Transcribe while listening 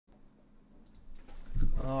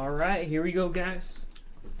right, here we go, guys.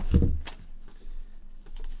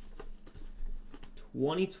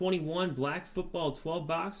 2021 Black Football 12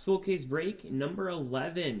 box full case break number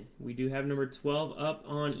 11. We do have number 12 up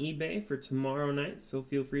on eBay for tomorrow night, so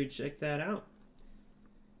feel free to check that out.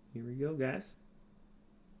 Here we go, guys.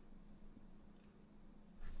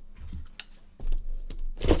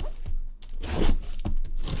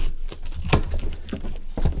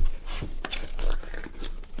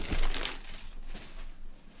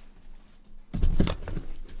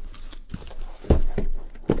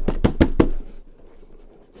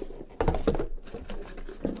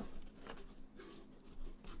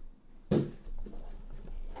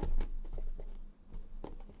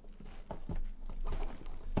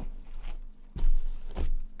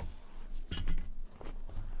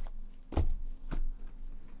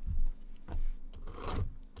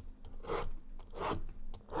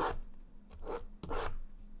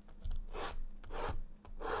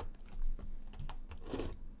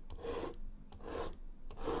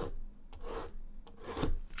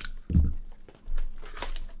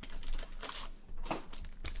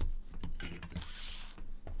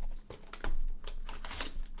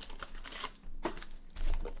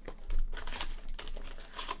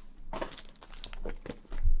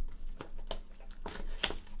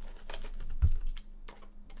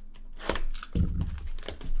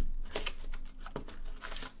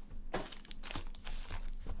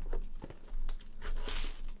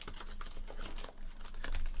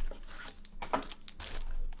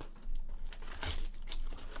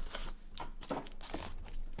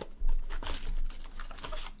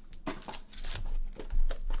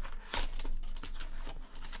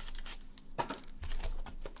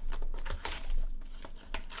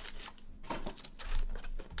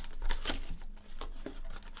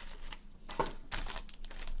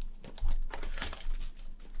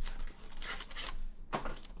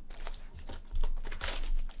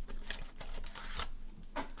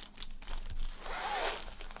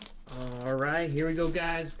 All right, here we go,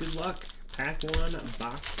 guys. Good luck. Pack 1,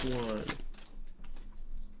 box 1.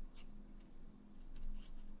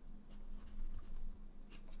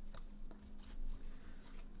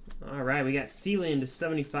 All right, we got Thielen to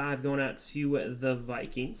 75 going out to the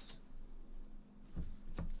Vikings.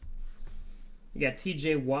 We got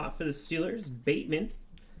TJ Watt for the Steelers. Bateman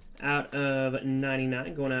out of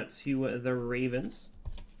 99 going out to the Ravens.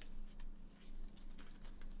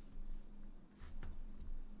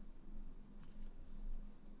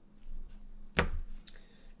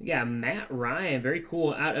 We got Matt Ryan, very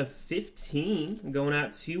cool, out of 15, going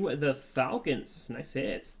out to the Falcons. Nice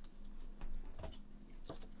hit.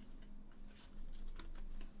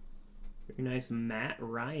 Very nice Matt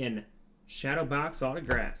Ryan. Shadow box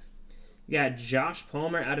autograph. We got Josh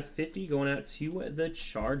Palmer out of 50, going out to the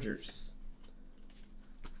Chargers.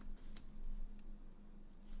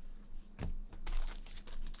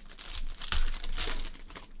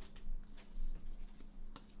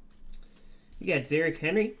 You got Derrick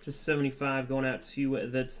Henry to 75 going out to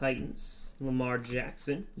the Titans. Lamar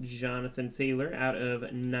Jackson, Jonathan Taylor out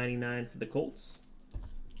of 99 for the Colts.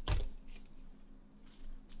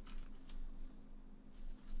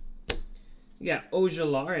 You got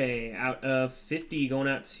Ojulari out of 50 going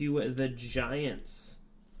out to the Giants.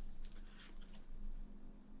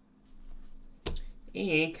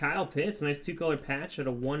 And Kyle Pitts, nice two-color patch out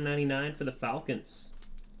of 199 for the Falcons.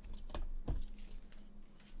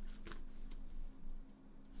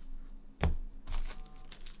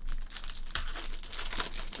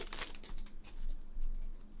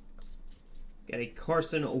 Got a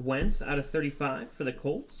Carson Wentz out of 35 for the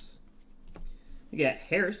Colts. We got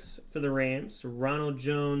Harris for the Rams. Ronald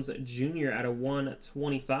Jones Jr. out of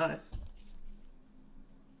 125.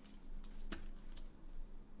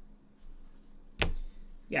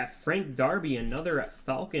 Got Frank Darby, another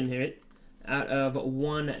Falcon hit, out of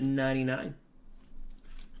 199.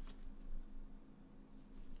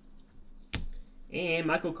 And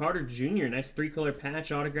Michael Carter Jr., nice three-color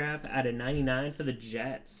patch autograph out of 99 for the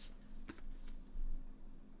Jets.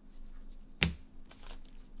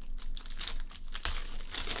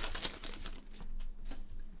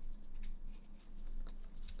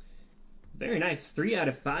 Very nice. 3 out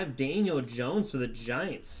of 5. Daniel Jones for the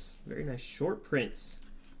Giants. Very nice short prints.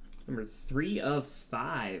 Number 3 of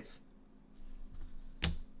 5.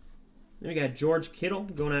 Then we got George Kittle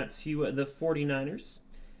going out to the 49ers.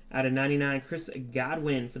 Out of 99, Chris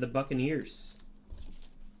Godwin for the Buccaneers.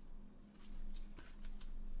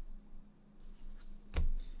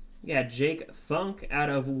 We got Jake Funk out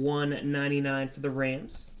of 199 for the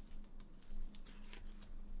Rams.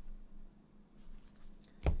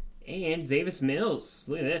 And Davis Mills.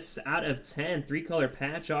 Look at this. Out of 10. 3-color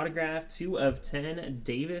patch autograph. 2 of 10.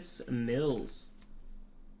 Davis Mills.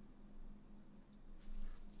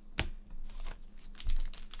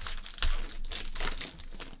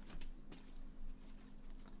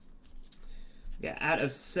 Yeah, out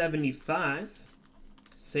of 75.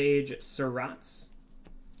 Sage Surratt.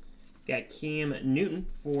 Got Cam Newton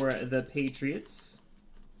for the Patriots.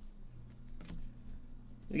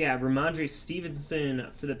 We got Ramondre Stevenson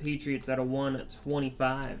for the Patriots out of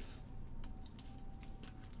 125.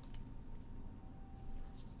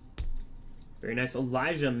 Very nice.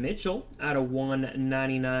 Elijah Mitchell out of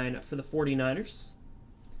 199 for the 49ers.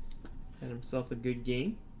 Had himself a good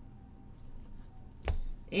game.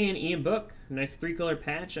 And Ian Book, nice 3-color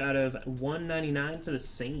patch out of 199 for the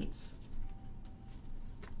Saints.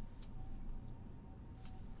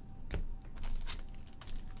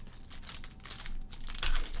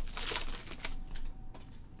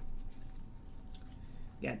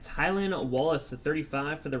 Got Tylan Wallace, the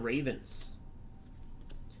 35 for the Ravens.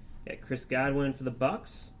 Got Chris Godwin for the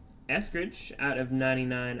Bucks. Eskridge out of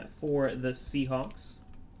 99 for the Seahawks.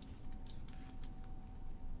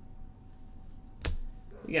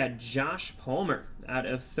 We got Josh Palmer out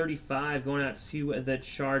of 35 going out to the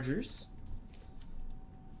Chargers.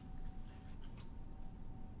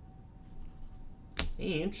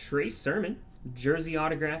 And Trey Sermon, jersey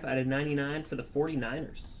autograph out of 99 for the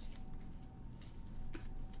 49ers.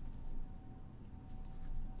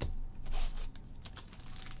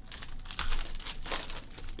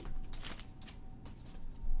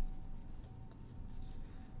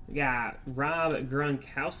 We got Rob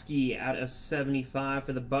Gronkowski out of 75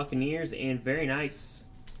 for the Buccaneers, and very nice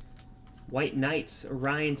White Knights,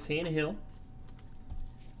 Ryan Tannehill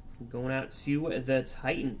going out to the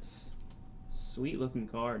Titans. Sweet looking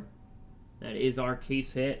card. That is our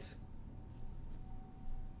case hit.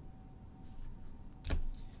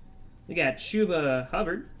 We got Chuba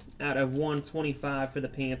Hubbard out of 125 for the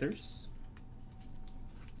Panthers.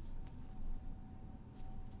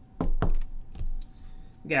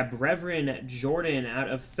 We got Brevin Jordan out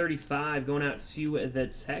of 35 going out to the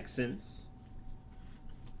Texans.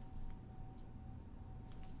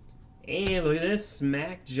 And look at this,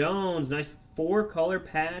 Mac Jones. Nice 4-color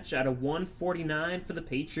patch out of 149 for the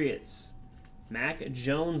Patriots. Mac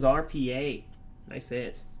Jones RPA. Nice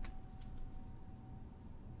hit.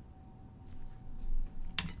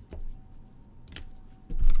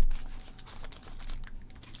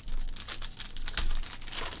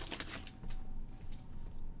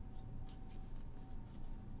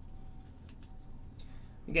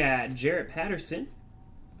 We got Jarrett Patterson.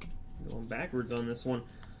 Going backwards on this one.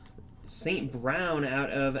 St. Brown out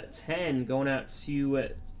of 10 going out to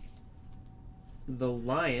the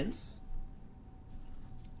Lions.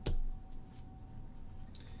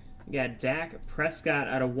 We got Dak Prescott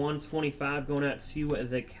out of 125 going out to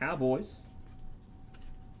the Cowboys.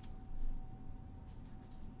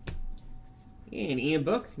 And Ian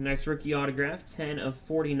Book, nice rookie autograph, 10 of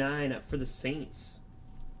 49 for the Saints.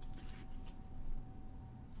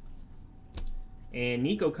 And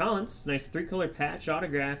Nico Collins, nice 3-color patch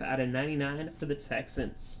autograph out of 99 for the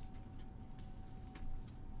Texans.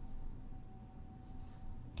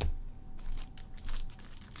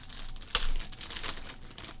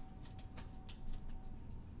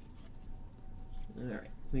 All right,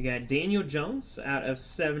 we got Daniel Jones out of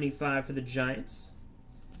 75 for the Giants.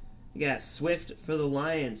 We got Swift for the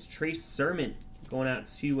Lions. Trace Sermon going out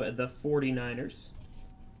to the 49ers.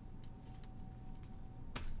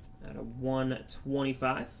 Out of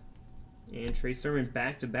 125. And Trey Sermon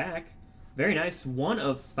back-to-back. Very nice. 1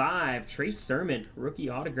 of 5. Trey Sermon, rookie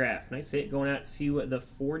autograph. Nice hit going out to the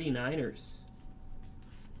 49ers.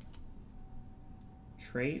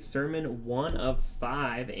 Trey Sermon, 1 of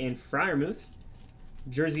 5. And Freiermuth,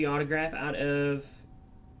 jersey autograph out of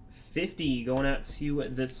 50 going out to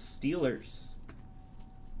the Steelers.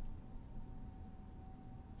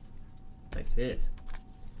 Nice hit.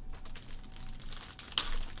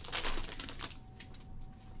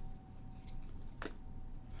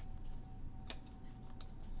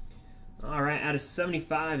 All right, out of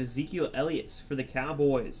 75, Ezekiel Elliott for the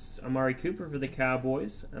Cowboys. Amari Cooper for the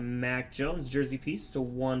Cowboys. A Mac Jones jersey piece to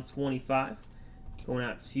 125. Going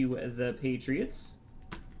out to the Patriots.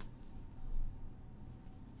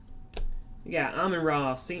 We got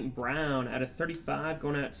Amon-Ra St. Brown out of 35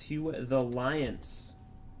 going out to the Lions.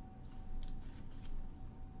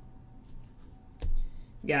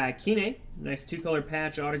 We got Kine, nice 2-color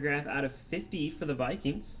patch autograph out of 50 for the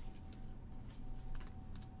Vikings.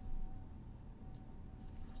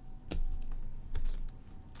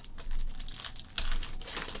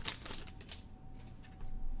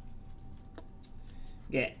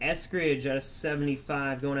 We got Eskridge out of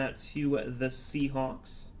 75 going out to the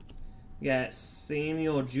Seahawks. We got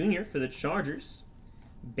Samuel Jr. for the Chargers.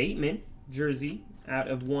 Bateman jersey out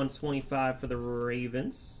of 125 for the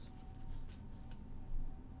Ravens.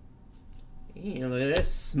 And look at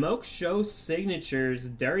this. Smoke Show Signatures.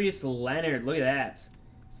 Darius Leonard. Look at that.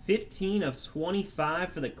 15 of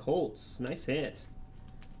 25 for the Colts. Nice hit.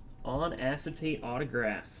 On acetate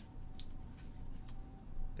autograph.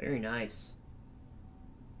 Very nice.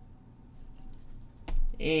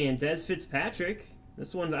 And Des Fitzpatrick.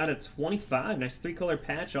 This one's out of 25. Nice 3-color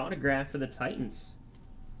patch autograph for the Titans.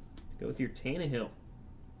 Go with your Tannehill.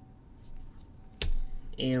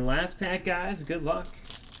 And last pack, guys. Good luck.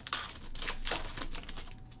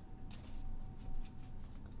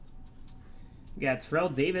 We got Terrell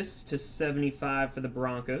Davis to 75 for the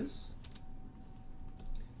Broncos.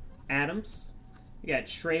 Adams. We got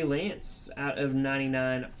Trey Lance out of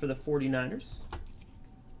 99 for the 49ers.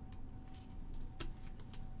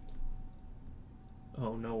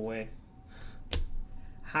 Oh, no way.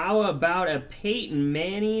 How about a Peyton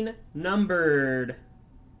Manning numbered?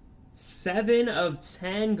 7 of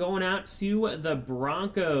 10 going out to the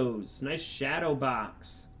Broncos. Nice shadow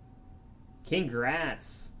box.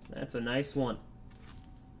 Congrats. That's a nice one.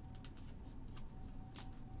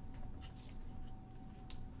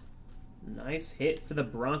 Nice hit for the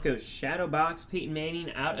Broncos. Shadow box, Peyton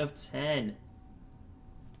Manning out of 10.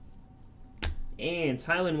 And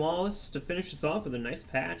Tylan Wallace to finish us off with a nice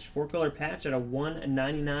patch. 4-color patch out of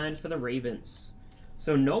 199 for the Ravens.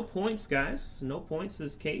 So no points, guys. No points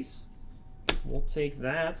this case. We'll take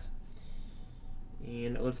that.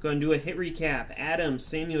 And let's go and do a hit recap. Adams,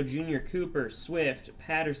 Samuel Jr., Cooper, Swift,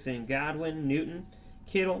 Patterson, Godwin, Newton,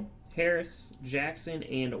 Kittle, Harris, Jackson,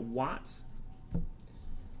 and Watts.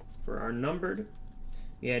 For our numbered,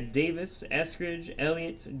 we had Davis, Eskridge,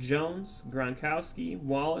 Elliott, Jones, Gronkowski,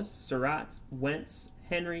 Wallace, Surratt, Wentz,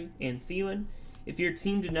 Henry, and Thielen. If your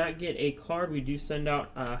team did not get a card, we do send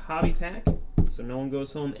out a hobby pack, so no one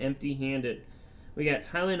goes home empty-handed. We got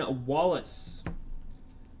Tylan Wallace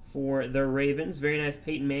for the Ravens. Very nice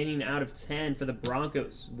Peyton Manning out of 10 for the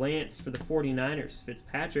Broncos. Lance for the 49ers.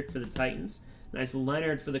 Fitzpatrick for the Titans. Nice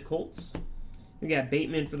Leonard for the Colts. We got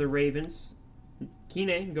Bateman for the Ravens.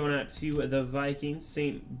 Keenan going out to the Vikings.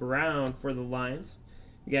 St. Brown for the Lions.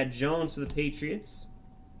 We got Jones for the Patriots.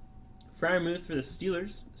 Freiermuth for the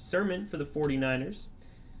Steelers. Sermon for the 49ers.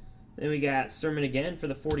 Then we got Sermon again for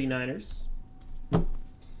the 49ers.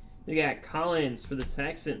 We got Collins for the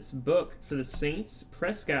Texans. Book for the Saints.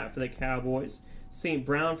 Prescott for the Cowboys. St.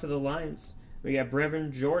 Brown for the Lions. We got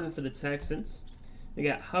Brevin Jordan for the Texans. We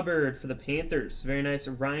got Hubbard for the Panthers. Very nice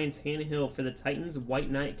Ryan Tannehill for the Titans. White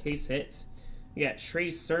Knight case hit. We got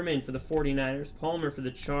Trey Sermon for the 49ers. Palmer for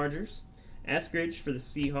the Chargers. Eskridge for the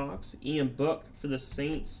Seahawks. Ian Book for the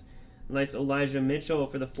Saints. Nice Elijah Mitchell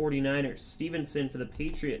for the 49ers. Stevenson for the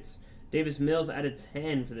Patriots. Davis Mills out of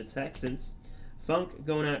 10 for the Texans. Funk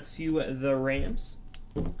going out to the Rams.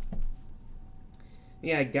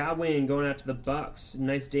 Yeah, Godwin going out to the Bucks.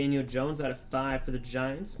 Nice Daniel Jones out of 5 for the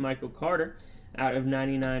Giants. Michael Carter out of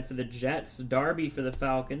 99 for the Jets. Darby for the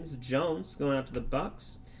Falcons. Jones going out to the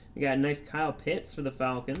Bucks. We got a nice Kyle Pitts for the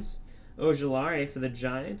Falcons. Ojulari for the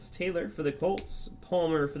Giants. Taylor for the Colts.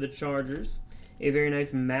 Palmer for the Chargers. A very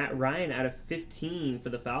nice Matt Ryan out of 15 for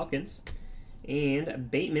the Falcons.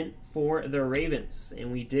 And Bateman for the Ravens.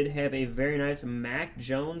 And we did have a very nice Mac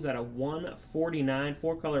Jones out of 149.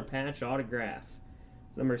 4-color patch autograph.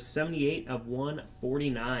 It's number 78 of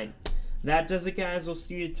 149. That does it, guys. We'll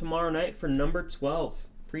see you tomorrow night for number 12.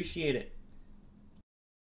 Appreciate it.